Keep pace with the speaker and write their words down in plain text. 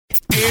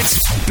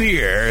It's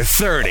Beer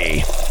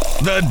 30.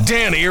 The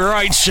Danny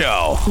Wright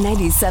Show.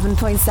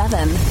 97.7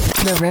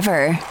 The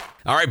River.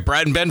 All right,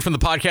 Brad and Ben from the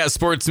podcast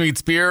Sports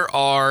Meets Beer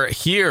are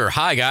here.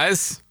 Hi,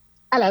 guys.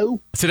 Hello.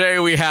 Today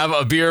we have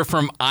a beer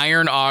from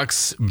Iron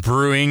Ox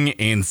Brewing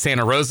in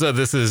Santa Rosa.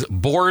 This is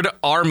Board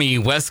Army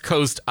West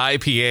Coast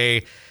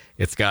IPA.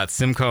 It's got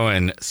Simcoe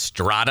and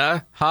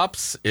Strata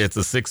hops. It's a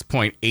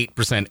 6.8%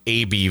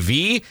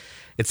 ABV.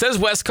 It says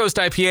West Coast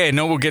IPA. I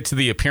know we'll get to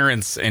the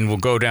appearance and we'll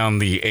go down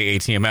the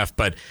AATMF,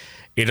 but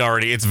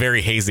it's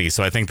very hazy,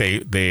 so I think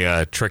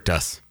they tricked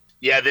us.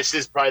 Yeah, this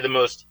is probably the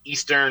most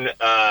eastern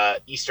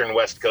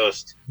West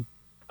Coast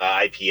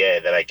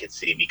IPA that I could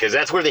see, because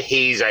that's where the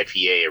haze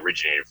IPA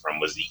originated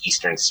from, was the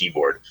Eastern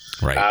Seaboard.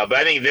 Right. But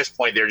I think at this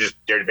point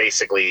they're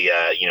basically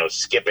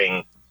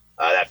skipping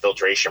that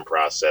filtration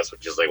process,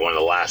 which is like one of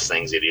the last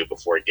things they do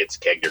before it gets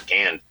kegged or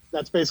canned.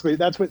 That's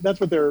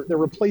what they're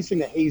replacing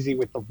the hazy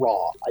with the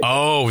raw.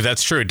 Oh,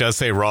 that's true. It does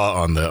say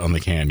raw on the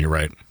can. You're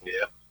right. Yeah.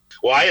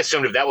 Well, I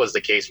assumed if that was the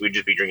case, we'd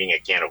just be drinking a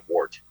can of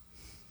wort,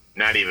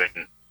 not even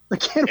I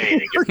can't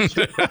anything.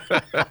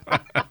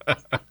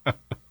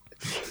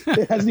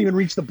 It hasn't even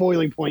reached the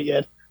boiling point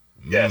yet.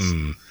 Yes.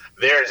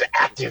 There's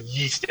active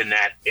yeast in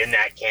that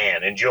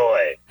can.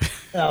 Enjoy.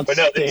 But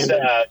no,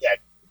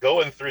 it's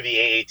going through the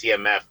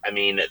AATMF. I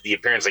mean, the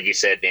appearance, like you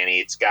said, Danny,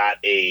 it's got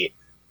a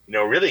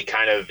really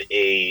kind of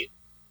a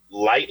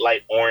light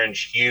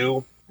orange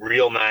hue,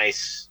 real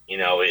nice.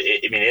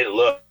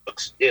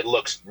 It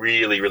looks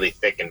really, really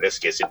thick and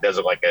viscous. It does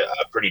look like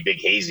a pretty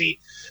big hazy.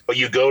 But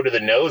you go to the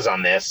nose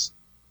on this,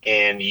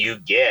 and you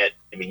get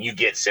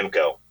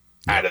Simcoe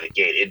out of the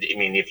gate.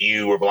 If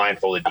you were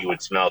blindfolded, you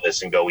would smell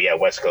this and go, yeah,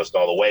 West Coast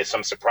all the way. So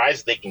I'm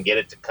surprised they can get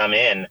it to come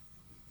in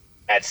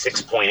at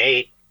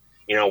 6.8.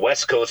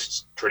 West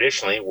Coasts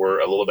traditionally were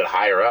a little bit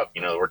higher up.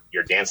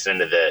 You're dancing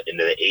into the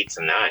 8s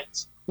and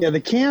 9s. Yeah,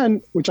 the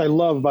can, which I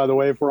love, by the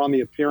way, if we're on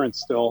the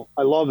appearance still,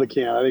 I love the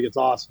can. I think it's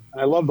awesome.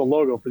 And I love the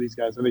logo for these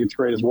guys. I think it's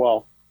great as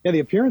well. Yeah, the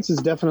appearance is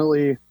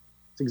definitely,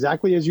 it's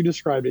exactly as you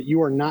described it.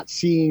 You are not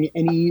seeing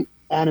any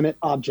animate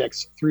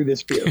objects through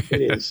this beer.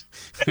 It is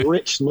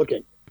rich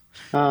looking.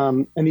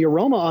 And the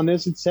aroma on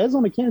this, it says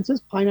on the can, it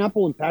says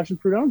pineapple and passion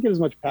fruit. I don't get as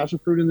much passion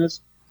fruit in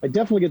this. I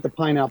definitely get the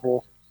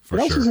pineapple. It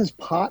also says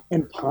pot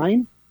and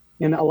pine.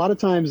 And a lot of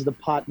times the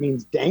pot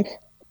means dank.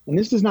 And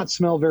this does not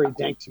smell very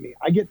dank to me.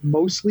 I get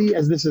mostly,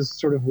 as this is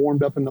sort of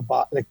warmed up in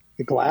the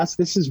glass,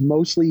 this is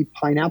mostly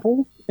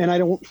pineapple. And I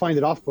don't find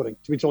it off-putting,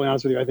 to be totally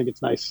honest with you. I think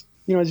it's nice.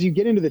 As you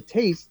get into the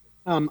taste,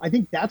 I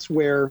think that's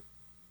where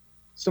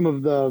some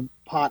of the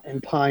pot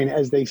and pine,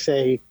 as they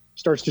say,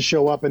 starts to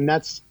show up. And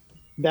that's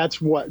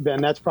what,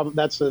 Ben, that's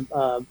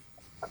a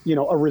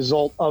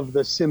result of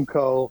the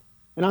Simcoe.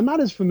 And I'm not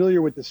as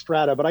familiar with the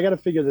Strata, but I got to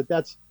figure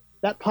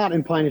that pot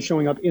and pine is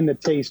showing up in the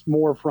taste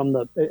more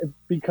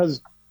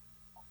because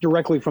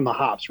directly from the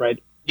hops,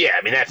 right? Yeah,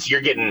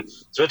 you're getting,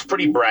 so it's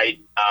pretty bright,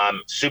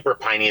 super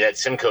piney. That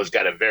Simcoe's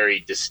got a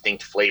very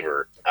distinct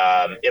flavor.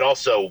 It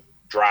also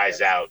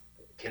dries out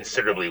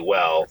considerably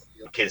well,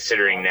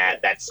 considering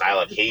that style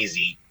of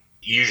hazy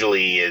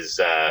usually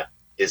is kind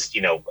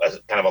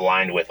of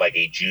aligned with like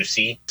a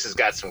juicy. This has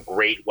got some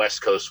great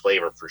West Coast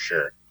flavor for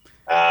sure.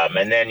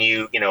 And then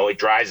it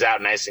dries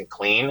out nice and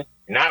clean.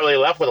 You're not really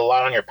left with a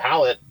lot on your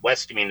palate.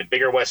 The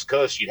bigger West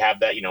Coast, you'd have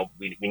that,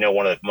 we know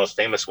one of the most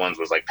famous ones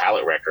was like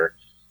Palate Wrecker,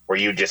 where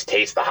you just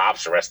taste the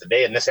hops the rest of the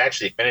day. And this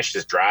actually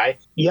finishes dry.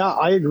 Yeah,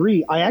 I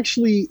agree. I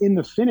actually, in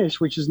the finish,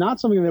 which is not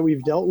something that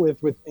we've dealt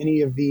with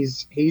any of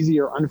these hazy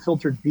or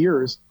unfiltered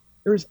beers,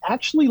 there's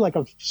actually like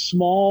a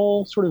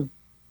small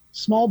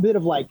bit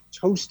of like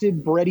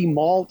toasted bready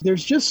malt.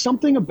 There's just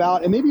something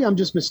about, and maybe I'm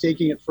just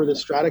mistaking it for the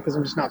Strata because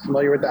I'm just not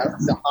familiar with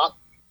the hop.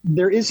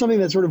 There is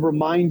something that sort of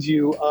reminds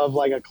you of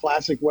like a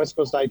classic West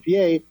Coast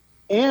IPA.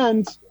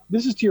 And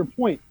this is to your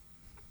point.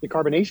 The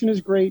carbonation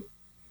is great.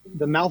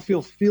 The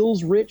mouthfeel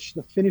feels rich.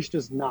 The finish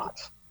does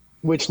not,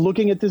 which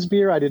looking at this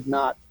beer, I did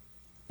not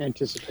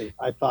anticipate.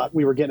 I thought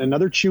we were getting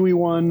another chewy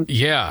one.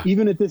 Yeah.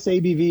 Even at this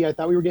ABV, I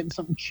thought we were getting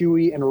something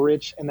chewy and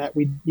rich, and that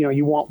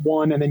you want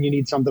one and then you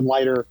need something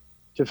lighter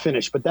to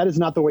finish. But that is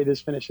not the way this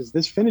finishes.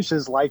 This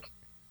finishes like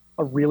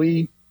a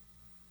really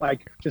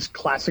just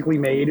classically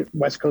made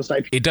West Coast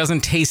IPA. It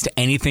doesn't taste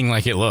anything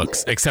like it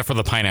looks, except for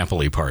the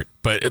pineapple-y part.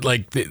 But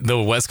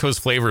the West Coast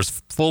flavor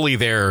is fully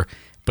there,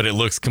 but it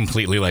looks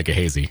completely like a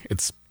hazy.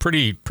 It's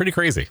pretty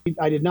crazy.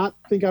 I did not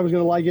think I was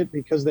going to like it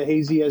because the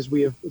hazy, as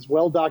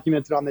well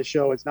documented on this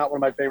show, it's not one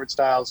of my favorite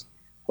styles.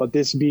 But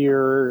this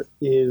beer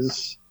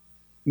is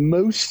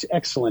most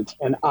excellent,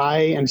 and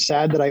I am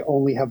sad that I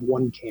only have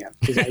one can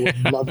because I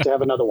would love to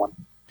have another one.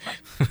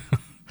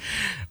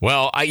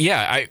 Well,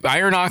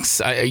 Iron Ox,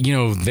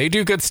 they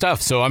do good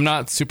stuff, so I'm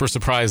not super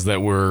surprised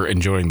that we're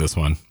enjoying this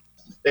one.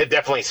 They've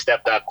definitely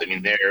stepped up.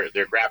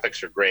 Their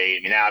graphics are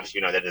great. Obviously,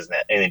 that doesn't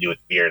have anything to do with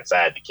beer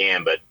inside the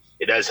can, but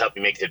it does help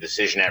you make the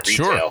decision at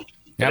retail. Sure.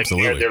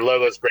 Absolutely. Their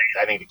logo's great.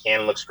 I think the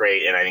can looks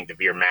great, and I think the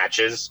beer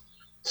matches.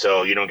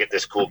 So you don't get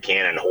this cool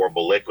can and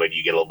horrible liquid.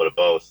 You get a little bit of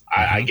both.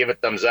 I give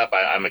it thumbs up.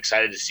 I'm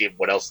excited to see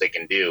what else they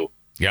can do.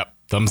 Yep.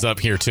 Thumbs up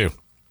here, too.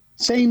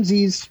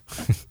 Samesies.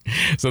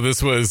 So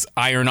this was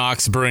Iron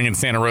Ox Brewing in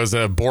Santa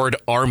Rosa, Board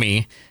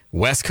Army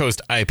West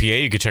Coast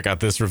IPA. You can check out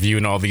this review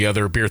and all the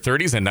other Beer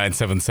 30s at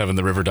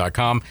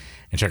 977theriver.com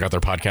and check out their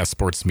podcast,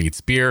 Sports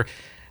Meets Beer.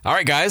 All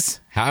right, guys,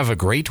 have a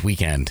great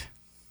weekend.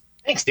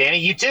 Thanks, Danny.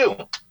 You too.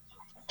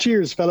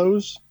 Cheers,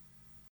 fellows.